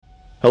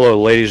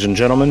Hello, ladies and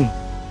gentlemen.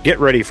 Get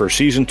ready for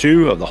Season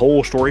 2 of the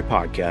Whole Story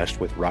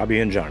Podcast with Robbie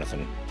and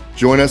Jonathan.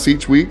 Join us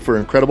each week for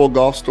incredible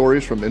golf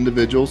stories from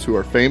individuals who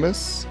are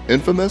famous,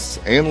 infamous,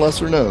 and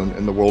lesser known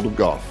in the world of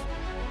golf.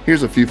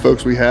 Here's a few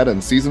folks we had in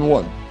Season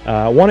 1.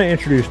 I want to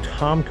introduce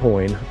Tom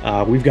Coyne.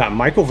 We've got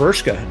Michael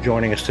Verska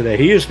joining us today.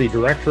 He is the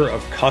Director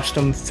of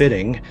Custom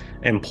Fitting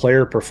and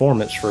Player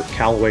Performance for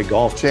Callaway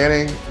Golf.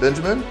 Channing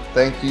Benjamin,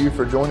 thank you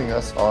for joining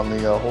us on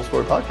the Whole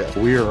Story Podcast.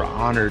 We are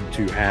honored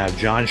to have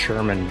John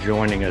Sherman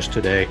joining us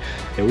today.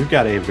 And we've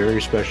got a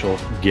very special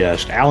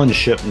guest, Alan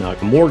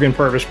Shipnuck. Morgan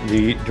Purvis,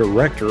 the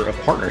Director of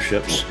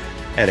Partnerships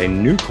at a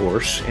new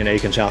course in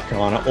Aiken, South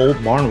Carolina,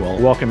 Old Barnwell,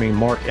 welcoming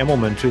Mark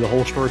Immelman to the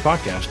Whole Story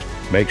Podcast.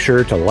 Make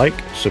sure to like,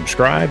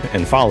 subscribe,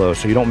 and follow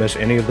so you don't miss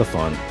any of the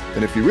fun.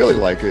 And if you really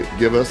like it,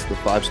 give us the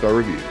 5-star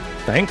review.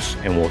 Thanks,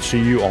 and we'll see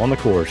you on the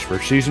course for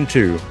Season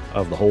 2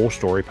 of the Whole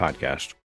Story Podcast.